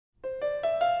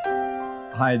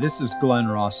Hi, this is Glenn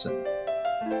Rawson.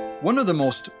 One of the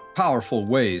most powerful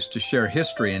ways to share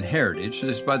history and heritage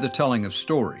is by the telling of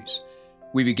stories.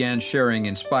 We began sharing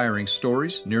inspiring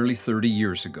stories nearly 30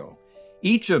 years ago.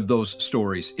 Each of those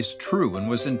stories is true and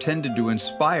was intended to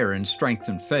inspire and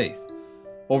strengthen faith.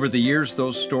 Over the years,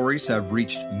 those stories have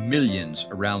reached millions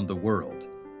around the world.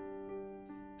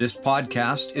 This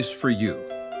podcast is for you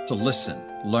to listen,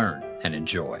 learn, and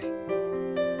enjoy.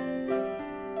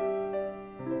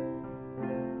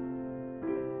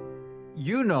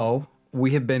 You know,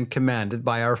 we have been commanded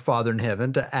by our Father in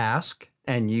heaven to ask,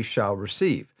 and ye shall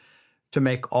receive, to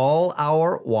make all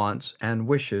our wants and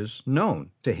wishes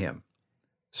known to him.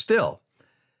 Still,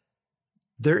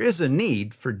 there is a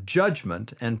need for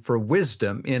judgment and for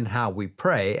wisdom in how we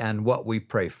pray and what we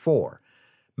pray for.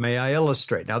 May I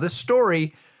illustrate? Now, this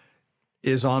story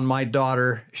is on my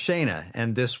daughter, Shayna,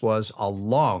 and this was a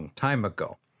long time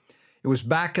ago. It was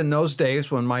back in those days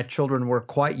when my children were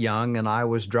quite young and I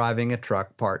was driving a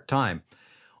truck part-time.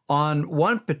 On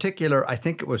one particular, I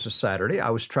think it was a Saturday,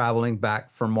 I was traveling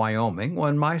back from Wyoming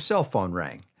when my cell phone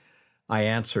rang. I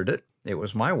answered it. It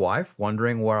was my wife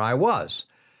wondering where I was.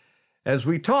 As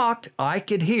we talked, I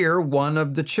could hear one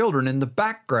of the children in the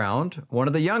background, one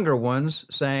of the younger ones,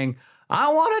 saying, "I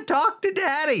want to talk to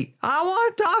Daddy. I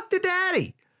want to talk to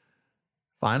Daddy."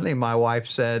 Finally, my wife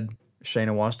said,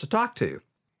 "Shayna wants to talk to you."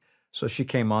 So she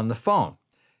came on the phone.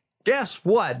 "Guess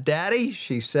what, Daddy?"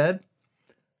 she said.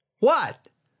 "What?"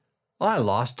 "I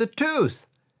lost a tooth."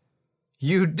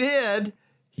 "You did?"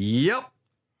 "Yep."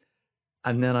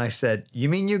 And then I said, "You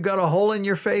mean you got a hole in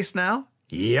your face now?"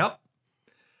 "Yep."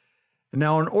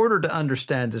 Now, in order to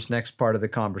understand this next part of the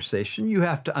conversation, you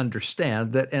have to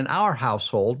understand that in our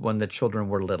household, when the children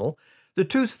were little, the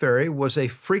tooth fairy was a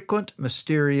frequent,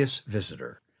 mysterious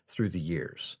visitor through the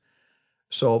years.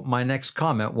 So my next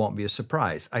comment won't be a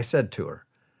surprise. I said to her,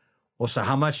 "Well, so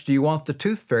how much do you want the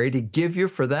tooth fairy to give you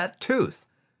for that tooth?"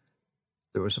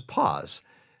 There was a pause.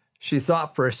 She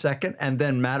thought for a second, and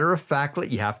then matter-of-factly,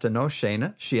 you have to know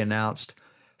Shayna, she announced,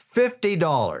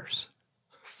 $50.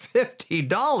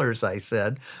 $50, I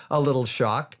said, a little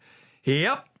shocked.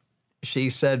 "Yep," she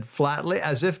said flatly,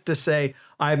 as if to say,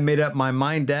 "I've made up my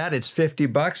mind, Dad. It's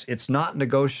 $50. It's not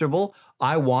negotiable.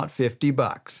 I want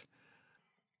 $50.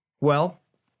 Well,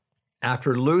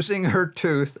 after losing her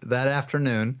tooth that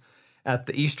afternoon at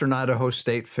the Eastern Idaho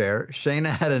State Fair,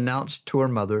 Shayna had announced to her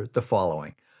mother the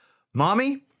following: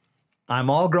 "Mommy, I'm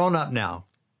all grown up now.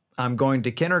 I'm going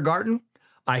to kindergarten.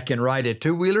 I can ride a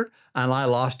two-wheeler, and I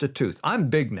lost a tooth. I'm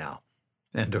big now."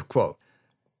 End of quote.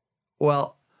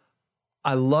 Well,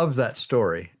 I love that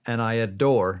story, and I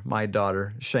adore my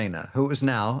daughter, Shayna, who is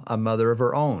now a mother of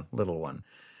her own little one.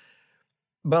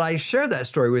 But I share that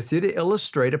story with you to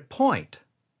illustrate a point.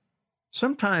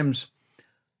 Sometimes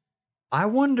I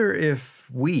wonder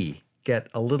if we get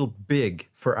a little big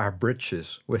for our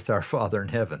britches with our Father in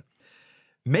heaven.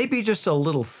 Maybe just a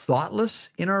little thoughtless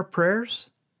in our prayers.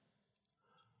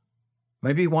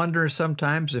 Maybe wonder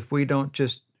sometimes if we don't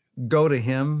just go to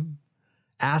him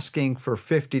asking for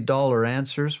 $50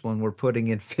 answers when we're putting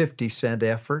in 50-cent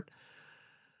effort.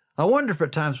 I wonder if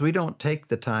at times we don't take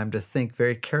the time to think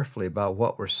very carefully about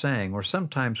what we're saying, or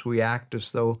sometimes we act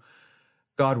as though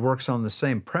God works on the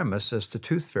same premise as the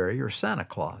tooth fairy or Santa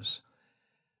Claus.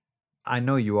 I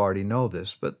know you already know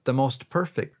this, but the most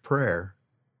perfect prayer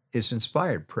is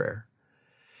inspired prayer.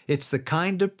 It's the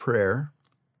kind of prayer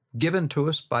given to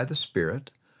us by the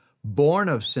Spirit, born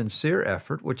of sincere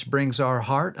effort, which brings our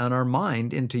heart and our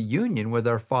mind into union with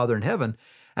our Father in heaven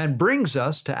and brings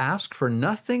us to ask for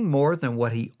nothing more than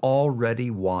what he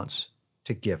already wants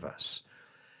to give us.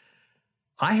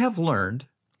 I have learned,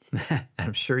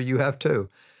 I'm sure you have too,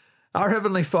 our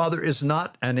Heavenly Father is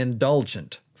not an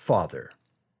indulgent Father,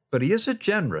 but he is a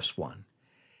generous one.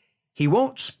 He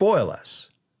won't spoil us,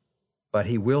 but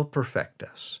he will perfect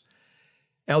us.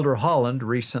 Elder Holland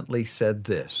recently said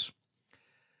this: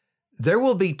 "There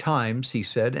will be times," he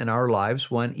said, "in our lives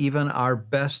when even our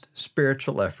best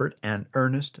spiritual effort and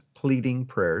earnest pleading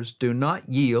prayers do not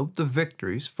yield the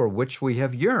victories for which we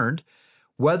have yearned,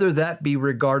 whether that be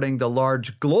regarding the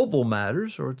large global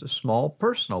matters or the small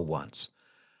personal ones.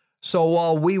 So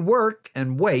while we work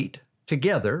and wait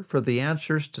together for the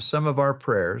answers to some of our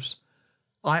prayers,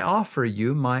 I offer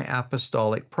you my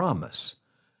apostolic promise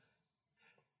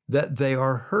that they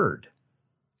are heard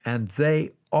and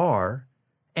they are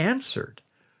answered,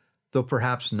 though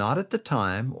perhaps not at the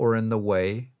time or in the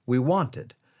way we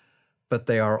wanted, but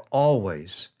they are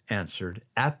always answered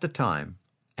at the time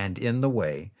and in the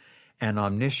way an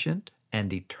omniscient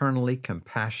and eternally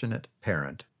compassionate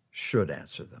parent should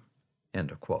answer them." End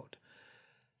of quote.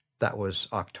 That was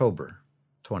October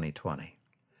 2020.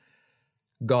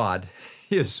 God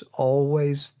is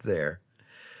always there.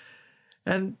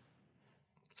 And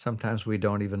sometimes we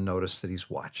don't even notice that he's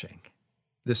watching.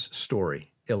 This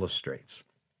story illustrates.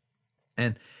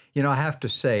 And, I have to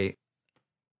say,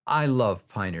 I love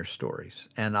pioneer stories,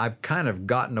 and I've kind of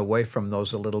gotten away from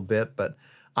those a little bit, but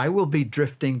I will be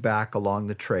drifting back along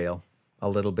the trail a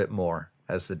little bit more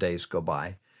as the days go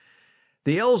by.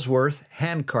 The Ellsworth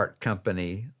Handcart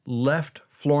Company left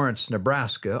Florence,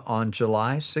 Nebraska on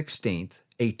July 16th,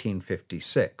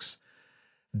 1856.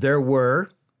 There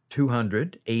were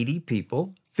 280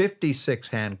 people, 56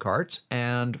 handcarts,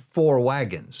 and 4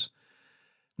 wagons.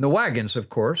 The wagons, of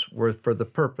course, were for the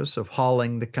purpose of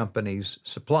hauling the company's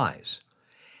supplies.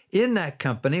 In that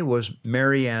company was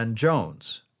Mary Ann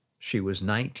Jones. She was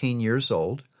 19 years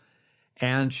old,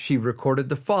 and she recorded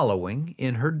the following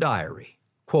in her diary,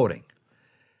 quoting,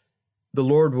 "The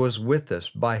Lord was with us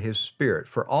by his Spirit,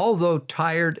 for although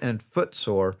tired and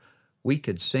footsore, we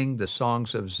could sing the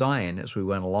songs of Zion as we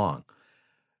went along.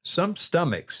 Some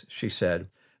stomachs," she said,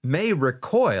 "may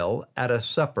recoil at a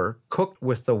supper cooked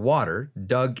with the water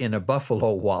dug in a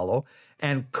buffalo wallow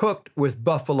and cooked with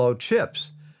buffalo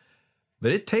chips.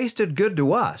 But it tasted good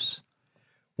to us.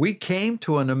 We came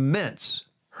to an immense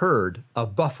herd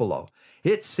of buffalo.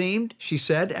 It seemed," she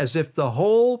said, "as if the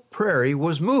whole prairie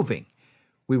was moving.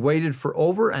 We waited for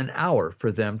over an hour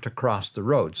for them to cross the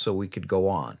road so we could go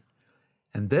on."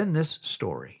 And then this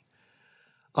story.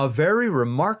 A very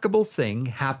remarkable thing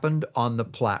happened on the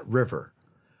Platte River.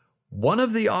 One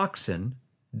of the oxen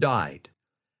died,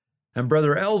 and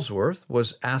Brother Ellsworth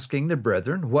was asking the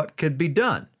brethren what could be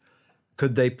done.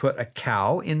 Could they put a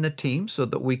cow in the team so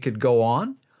that we could go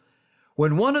on?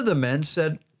 When one of the men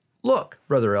said, "Look,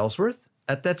 Brother Ellsworth,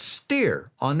 at that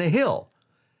steer on the hill,"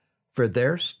 for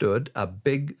there stood a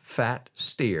big fat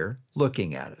steer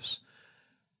looking at us.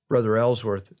 Brother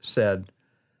Ellsworth said,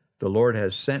 "The Lord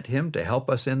has sent him to help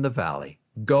us in the valley.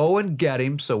 Go and get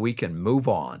him so we can move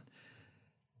on."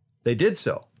 They did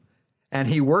so, and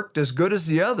he worked as good as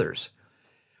the others.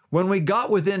 When we got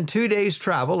within 2 days'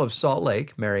 travel of Salt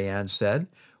Lake, Mary Ann said,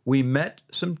 we met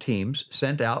some teams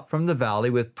sent out from the valley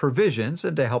with provisions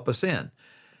and to help us in.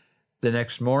 The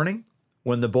next morning,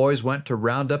 when the boys went to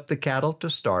round up the cattle to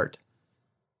start,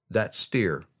 that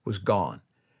steer was gone.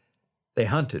 They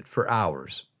hunted for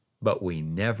hours, but we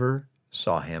never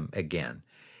saw him again.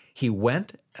 He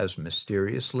went as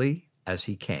mysteriously as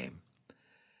he came.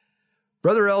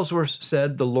 Brother Ellsworth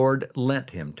said the Lord lent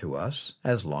him to us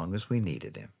as long as we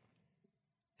needed him.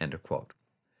 End of quote.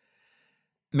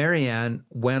 Mary Ann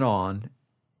went on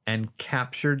and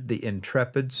captured the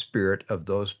intrepid spirit of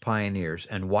those pioneers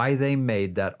and why they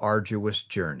made that arduous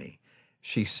journey.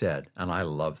 She said, and I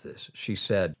love this, she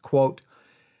said, quote,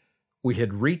 "We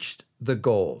had reached the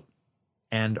goal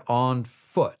and on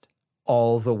foot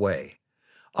all the way.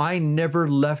 I never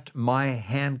left my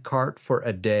handcart for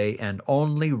a day and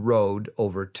only rode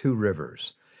over 2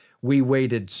 rivers. We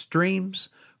waded streams,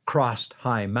 crossed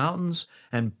high mountains,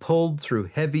 and pulled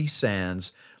through heavy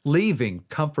sands, leaving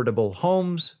comfortable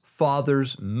homes,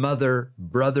 fathers, mother,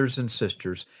 brothers, and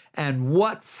sisters. And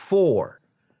what for?"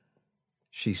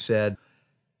 She said,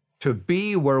 "To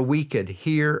be where we could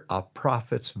hear a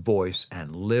prophet's voice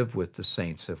and live with the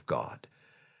saints of God."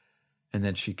 And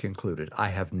then she concluded, "I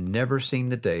have never seen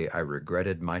the day I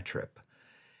regretted my trip."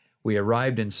 We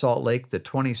arrived in Salt Lake the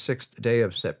 26th day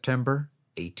of September,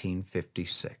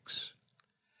 1856.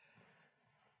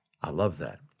 I love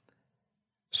that.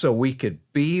 So we could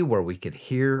be where we could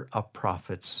hear a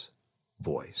prophet's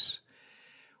voice.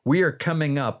 We are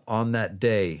coming up on that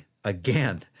day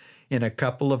again in a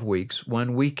couple of weeks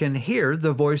when we can hear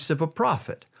the voice of a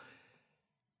prophet.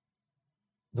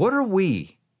 What are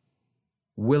we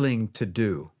willing to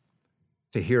do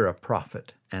to hear a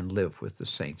prophet and live with the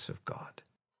saints of God?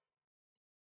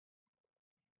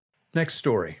 Next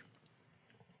story.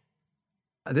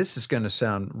 This is going to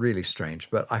sound really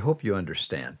strange, but I hope you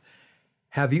understand.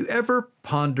 Have you ever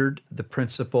pondered the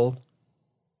principle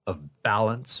of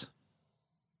balance?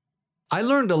 I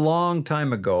learned a long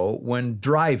time ago when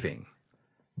driving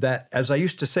that, as I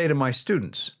used to say to my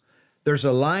students, there's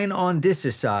a line on this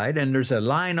side and there's a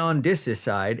line on this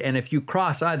side, and if you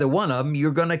cross either one of them,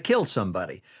 you're going to kill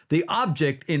somebody. The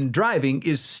object in driving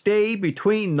is stay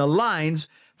between the lines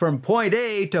from point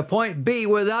A to point B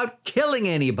without killing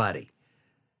anybody.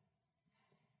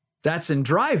 That's in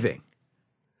driving.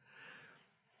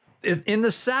 In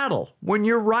the saddle, when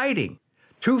you're riding,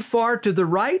 too far to the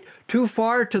right, too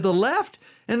far to the left,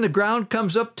 and the ground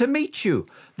comes up to meet you.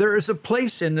 There is a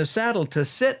place in the saddle to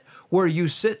sit where you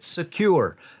sit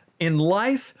secure. In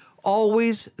life,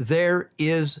 always there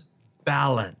is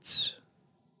balance.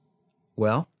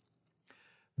 Well,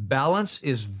 Balance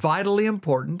is vitally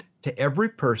important to every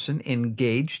person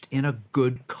engaged in a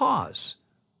good cause.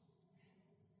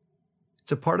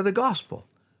 It's a part of the gospel.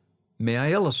 May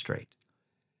I illustrate?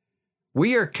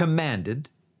 We are commanded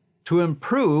to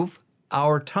improve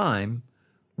our time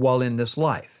while in this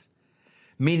life,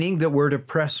 meaning that we're to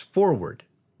press forward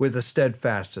with a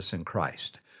steadfastness in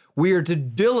Christ. We are to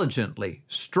diligently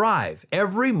strive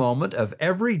every moment of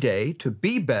every day to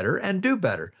be better and do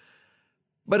better.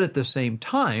 But at the same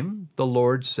time, the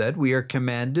Lord said we are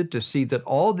commanded to see that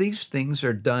all these things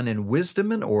are done in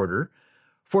wisdom and order,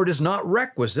 for it is not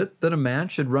requisite that a man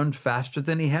should run faster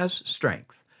than he has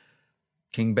strength.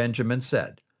 King Benjamin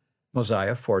said,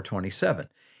 Mosiah 4:27.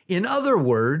 In other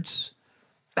words,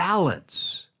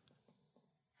 balance.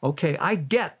 Okay, I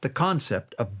get the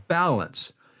concept of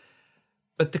balance,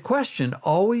 but the question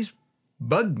always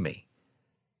bugged me.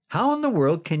 How in the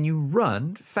world can you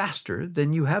run faster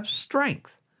than you have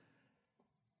strength?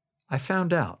 I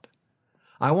found out.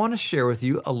 I want to share with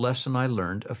you a lesson I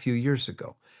learned a few years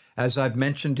ago. As I've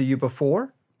mentioned to you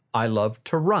before, I love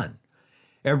to run.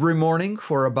 Every morning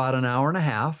for about an hour and a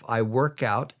half, I work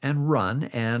out and run,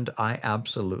 and I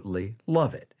absolutely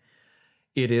love it.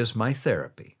 It is my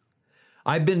therapy.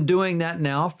 I've been doing that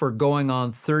now for going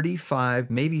on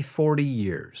 35, maybe 40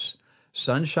 years.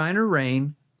 Sunshine or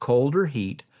rain, cold or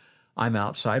heat, I'm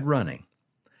outside running.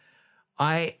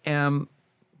 I am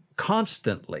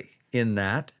constantly in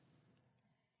that,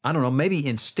 I don't know, maybe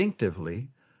instinctively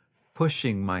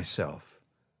pushing myself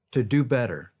to do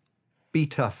better, be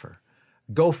tougher,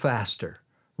 go faster,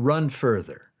 run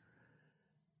further.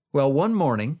 Well, one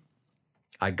morning,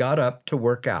 I got up to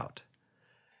work out.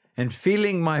 And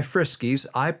feeling my friskies,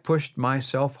 I pushed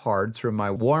myself hard through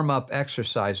my warm-up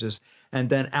exercises, and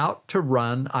then out to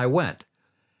run I went.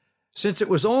 Since it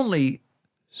was only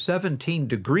 17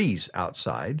 degrees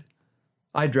outside,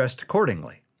 I dressed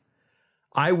accordingly.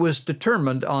 I was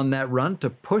determined on that run to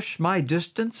push my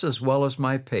distance as well as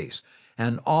my pace,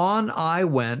 and on I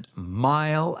went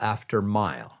mile after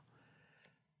mile.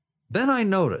 Then I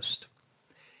noticed,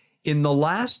 in the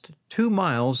last 2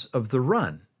 miles of the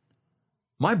run,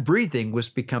 my breathing was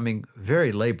becoming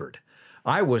very labored.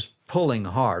 I was pulling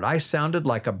hard. I sounded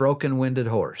like a broken-winded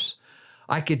horse.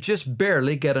 I could just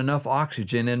barely get enough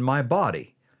oxygen in my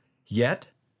body. Yet,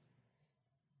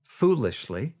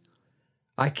 foolishly,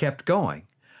 I kept going.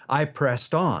 I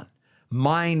pressed on,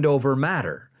 mind over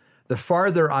matter. The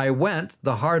farther I went,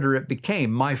 the harder it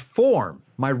became. My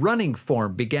running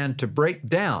form began to break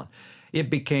down. It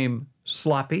became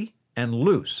sloppy and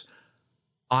loose.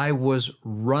 I was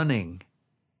running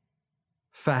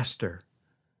faster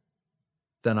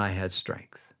than I had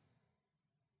strength.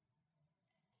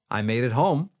 I made it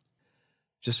home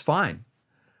just fine.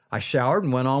 I showered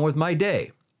and went on with my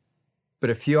day. But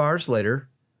a few hours later,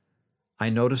 I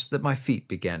noticed that my feet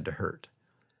began to hurt,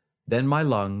 then my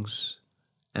lungs,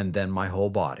 and then my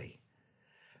whole body.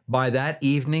 By that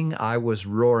evening, I was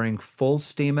roaring full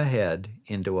steam ahead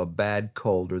into a bad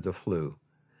cold or the flu.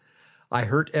 I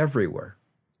hurt everywhere.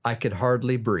 I could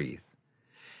hardly breathe.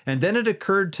 And then it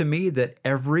occurred to me that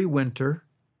every winter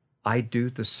I do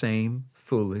the same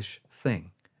foolish thing.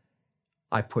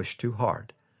 I push too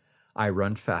hard. I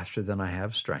run faster than I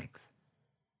have strength.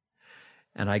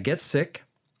 And I get sick,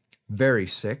 very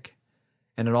sick,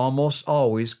 and it almost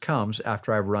always comes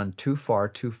after I've run too far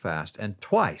too fast. And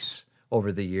twice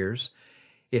over the years,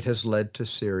 it has led to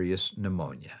serious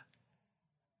pneumonia.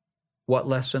 What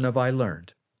lesson have I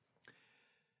learned?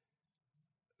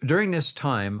 During this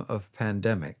time of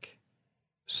pandemic,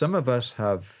 some of us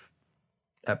have,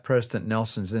 at President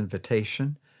Nelson's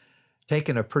invitation,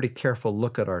 taken a pretty careful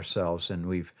look at ourselves, and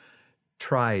we've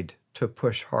tried to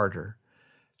push harder,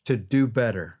 to do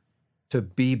better, to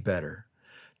be better,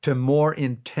 to more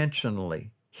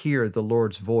intentionally hear the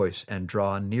Lord's voice and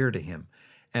draw near to Him.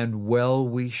 And well,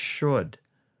 we should,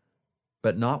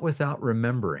 but not without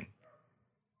remembering.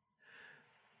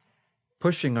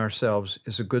 Pushing ourselves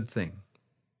is a good thing.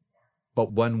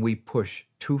 But when we push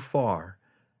too far,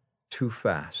 too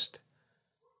fast,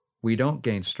 we don't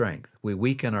gain strength. We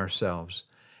weaken ourselves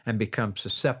and become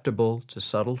susceptible to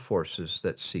subtle forces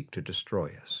that seek to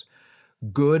destroy us.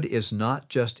 Good is not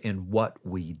just in what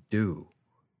we do,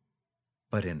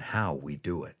 but in how we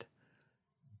do it.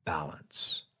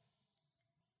 Balance.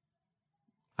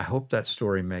 I hope that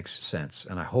story makes sense,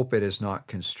 and I hope it is not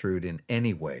construed in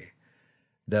any way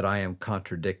that I am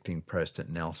contradicting President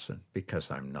Nelson, because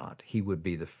I'm not. He would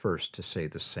be the first to say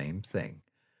the same thing.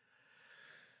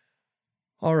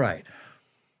 All right,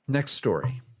 next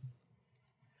story.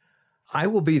 I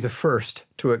will be the first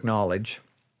to acknowledge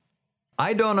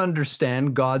I don't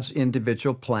understand God's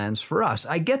individual plans for us.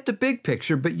 I get the big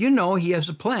picture, but you know He has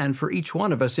a plan for each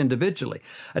one of us individually.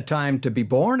 A time to be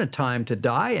born, a time to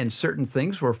die, and certain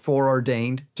things we're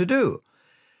foreordained to do.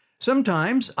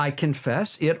 Sometimes, I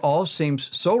confess, it all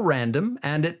seems so random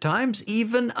and at times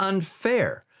even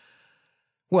unfair.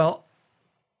 Well,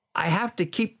 I have to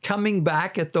keep coming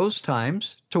back at those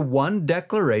times to one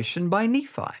declaration by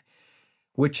Nephi,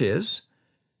 which is,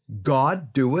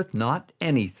 God doeth not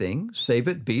anything, save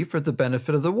it be for the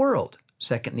benefit of the world.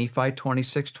 2 Nephi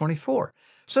 26:24.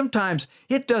 Sometimes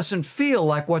it doesn't feel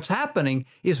like what's happening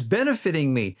is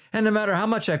benefiting me, and no matter how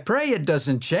much I pray, it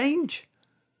doesn't change.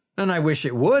 And I wish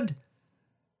it would.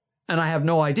 And I have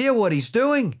no idea what He's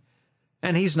doing,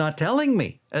 and He's not telling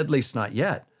me, at least not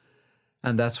yet.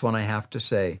 And that's when I have to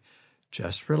say,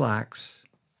 just relax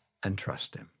and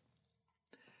trust Him.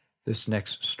 This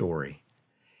next story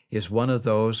is one of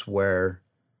those where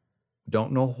we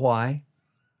don't know why,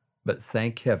 but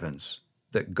thank heavens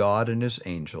that God and His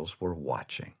angels were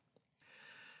watching.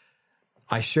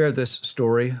 I share this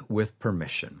story with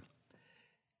permission.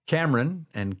 Cameron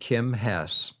and Kim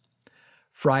Hess,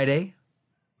 Friday,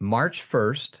 March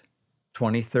 1st,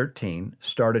 2013,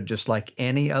 started just like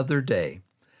any other day.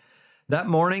 That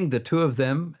morning, the two of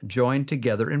them joined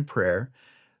together in prayer,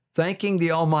 thanking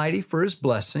the Almighty for His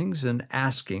blessings and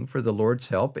asking for the Lord's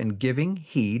help in giving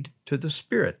heed to the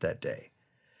Spirit that day.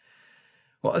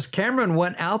 Well, as Cameron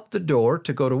went out the door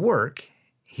to go to work,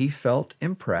 he felt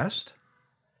impressed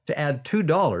to add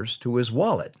 $2 to his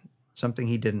wallet, something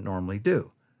he didn't normally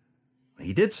do.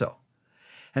 He did so.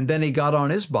 And then he got on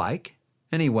his bike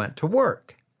and he went to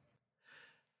work.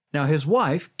 Now, his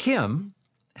wife, Kim,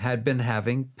 had been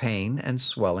having pain and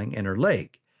swelling in her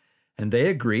leg, and they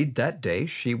agreed that day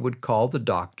she would call the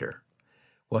doctor.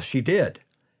 Well, she did,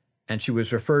 and she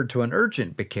was referred to an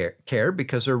urgent care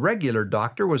because her regular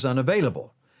doctor was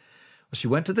unavailable. Well, she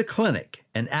went to the clinic,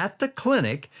 and at the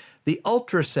clinic, the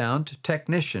ultrasound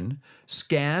technician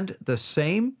scanned the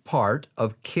same part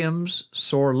of Kim's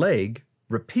sore leg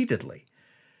repeatedly.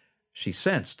 She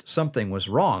sensed something was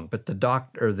wrong, but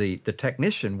the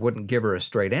technician wouldn't give her a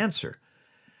straight answer.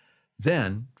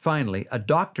 Then, finally, a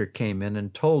doctor came in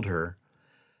and told her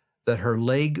that her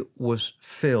leg was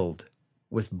filled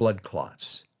with blood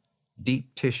clots,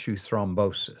 deep tissue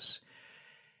thrombosis.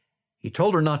 He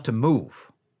told her not to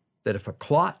move, that if a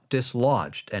clot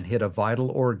dislodged and hit a vital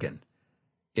organ,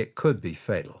 it could be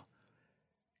fatal.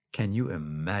 Can you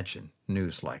imagine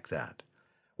news like that?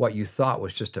 What you thought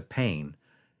was just a pain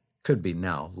could be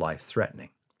now life-threatening.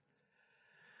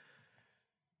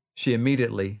 She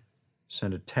immediately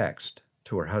sent a text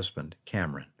to her husband,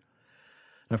 Cameron.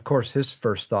 And of course, his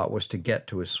first thought was to get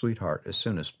to his sweetheart as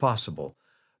soon as possible,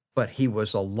 but he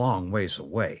was a long ways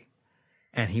away,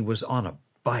 and he was on a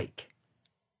bike.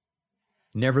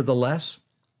 Nevertheless,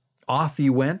 off he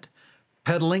went,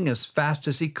 pedaling as fast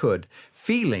as he could,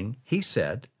 feeling, he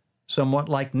said, somewhat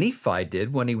like Nephi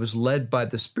did when he was led by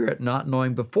the Spirit, not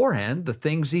knowing beforehand the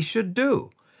things he should do.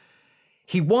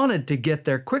 He wanted to get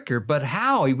there quicker, but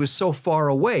how? He was so far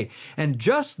away. And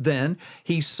just then,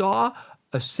 he saw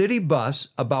a city bus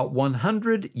about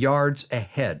 100 yards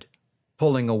ahead,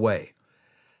 pulling away.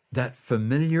 That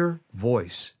familiar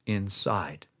voice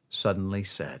inside suddenly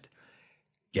said,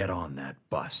 "Get on that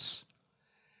bus."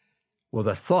 Well,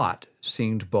 the thought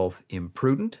seemed both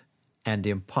imprudent and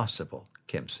impossible,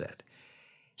 Kim said.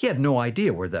 He had no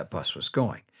idea where that bus was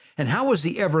going. And how was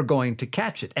he ever going to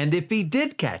catch it? And if he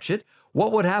did catch it,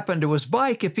 what would happen to his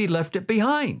bike if he left it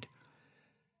behind?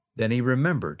 Then he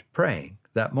remembered praying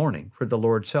that morning for the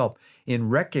Lord's help in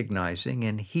recognizing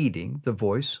and heeding the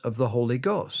voice of the Holy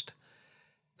Ghost.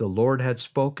 The Lord had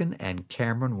spoken, and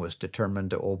Cameron was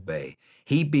determined to obey.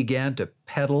 He began to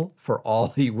pedal for all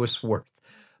he was worth.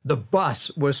 The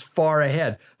bus was far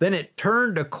ahead. Then it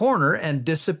turned a corner and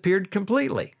disappeared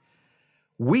completely.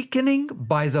 Weakening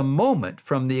by the moment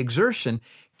from the exertion,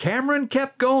 Cameron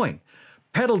kept going,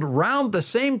 pedaled round the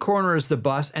same corner as the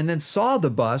bus, and then saw the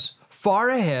bus far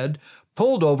ahead,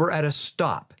 pulled over at a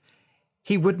stop.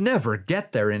 He would never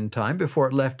get there in time before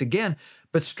it left again,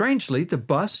 but strangely, the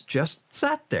bus just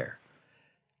sat there.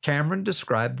 Cameron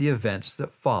described the events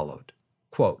that followed.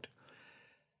 Quote,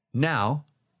 "Now,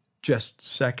 just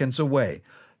seconds away,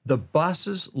 the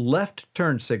bus's left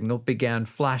turn signal began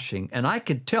flashing, and I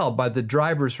could tell by the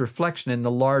driver's reflection in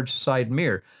the large side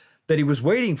mirror that he was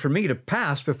waiting for me to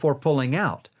pass before pulling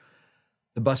out.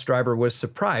 The bus driver was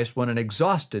surprised when an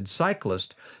exhausted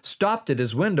cyclist stopped at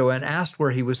his window and asked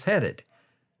where he was headed.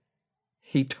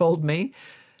 He told me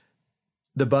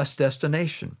the bus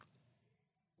destination,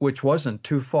 which wasn't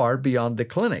too far beyond the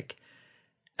clinic.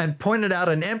 and pointed out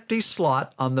an empty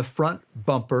slot on the front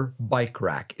bumper bike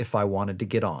rack if I wanted to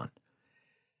get on.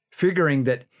 Figuring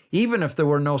that even if there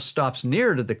were no stops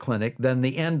near to the clinic, then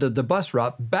the end of the bus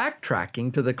route,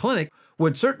 backtracking to the clinic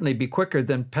would certainly be quicker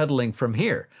than pedaling from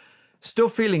here. Still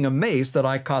feeling amazed that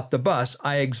I caught the bus,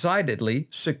 I excitedly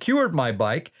secured my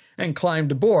bike and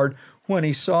climbed aboard when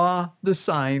he saw the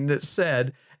sign that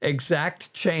said,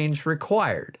 "Exact change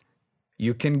required."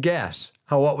 You can guess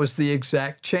what was the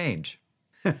exact change.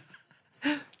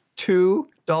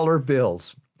 $2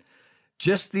 bills.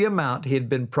 Just the amount he had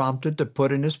been prompted to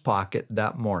put in his pocket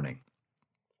that morning.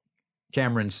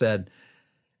 Cameron said,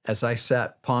 as I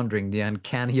sat pondering the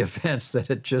uncanny events that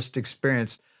had just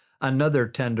experienced, another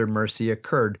tender mercy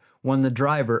occurred when the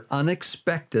driver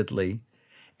unexpectedly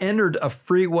entered a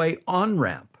freeway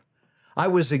on-ramp. I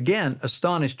was again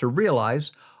astonished to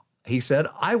realize, he said,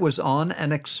 I was on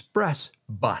an express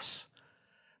bus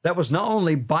that was not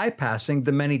only bypassing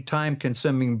the many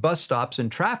time-consuming bus stops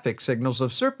and traffic signals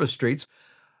of surface streets,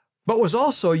 but was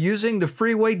also using the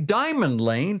freeway diamond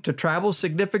lane to travel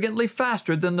significantly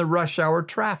faster than the rush hour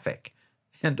traffic.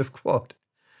 End of quote.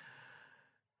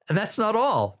 And that's not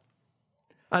all.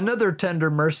 Another tender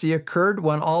mercy occurred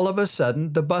when all of a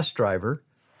sudden the bus driver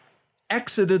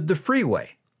exited the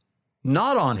freeway,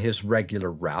 not on his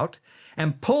regular route,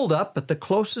 and pulled up at the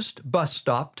closest bus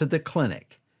stop to the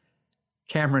clinic.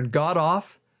 Cameron got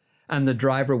off, and the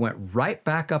driver went right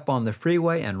back up on the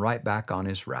freeway and right back on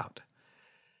his route.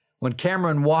 When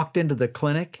Cameron walked into the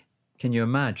clinic, can you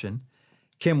imagine,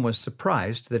 Kim was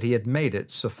surprised that he had made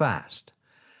it so fast.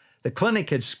 The clinic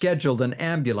had scheduled an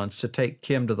ambulance to take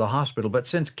Kim to the hospital, but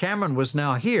since Cameron was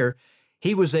now here,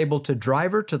 he was able to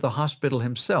drive her to the hospital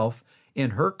himself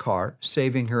in her car,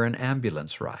 saving her an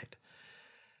ambulance ride.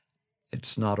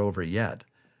 It's not over yet.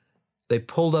 They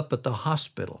pulled up at the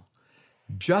hospital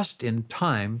just in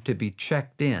time to be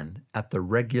checked in at the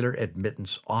regular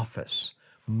admittance office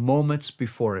moments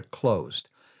before it closed,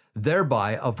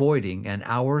 thereby avoiding an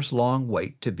hours-long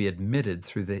wait to be admitted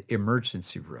through the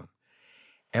emergency room.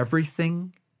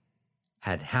 Everything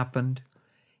had happened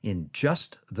in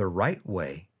just the right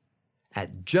way,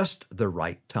 at just the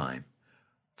right time,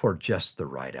 for just the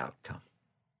right outcome.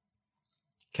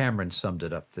 Cameron summed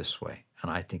it up this way,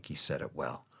 and I think he said it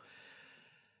well.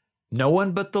 No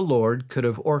one but the Lord could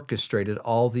have orchestrated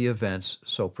all the events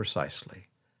so precisely.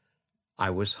 I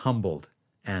was humbled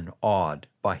and awed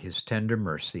by his tender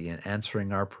mercy in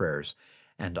answering our prayers,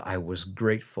 and I was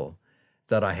grateful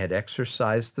that I had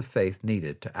exercised the faith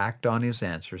needed to act on his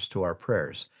answers to our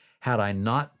prayers. Had I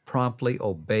not promptly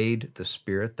obeyed the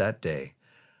Spirit that day,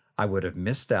 I would have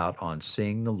missed out on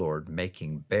seeing the Lord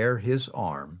making bare his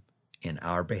arm in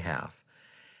our behalf,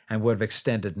 and would have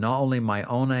extended not only my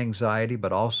own anxiety,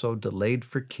 but also delayed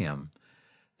for Kim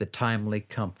the timely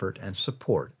comfort and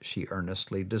support she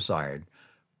earnestly desired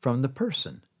from the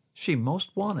person she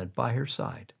most wanted by her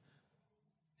side.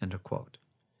 End of quote.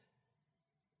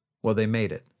 Well, they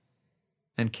made it,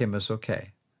 and Kim is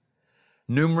okay.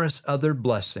 Numerous other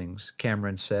blessings,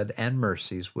 Cameron said, and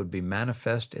mercies would be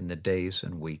manifest in the days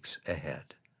and weeks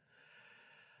ahead.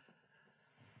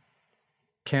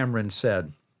 Cameron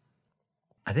said,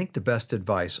 I think the best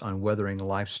advice on weathering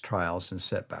life's trials and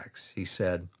setbacks, he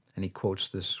said, and he quotes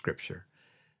this scripture,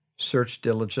 search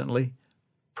diligently,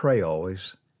 pray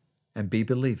always, and be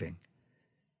believing,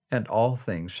 and all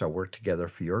things shall work together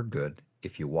for your good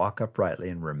if you walk uprightly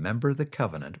and remember the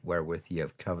covenant wherewith ye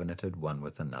have covenanted one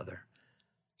with another.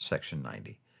 Section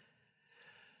 90.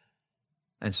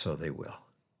 And so they will.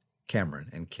 Cameron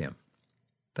and Kim,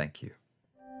 thank you.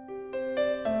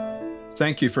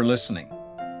 Thank you for listening.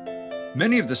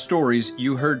 Many of the stories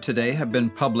you heard today have been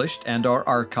published and are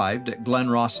archived at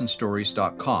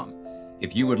glenrossenstories.com.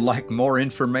 If you would like more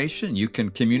information, you can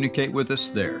communicate with us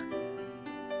there.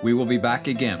 We will be back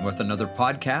again with another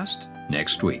podcast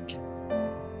next week.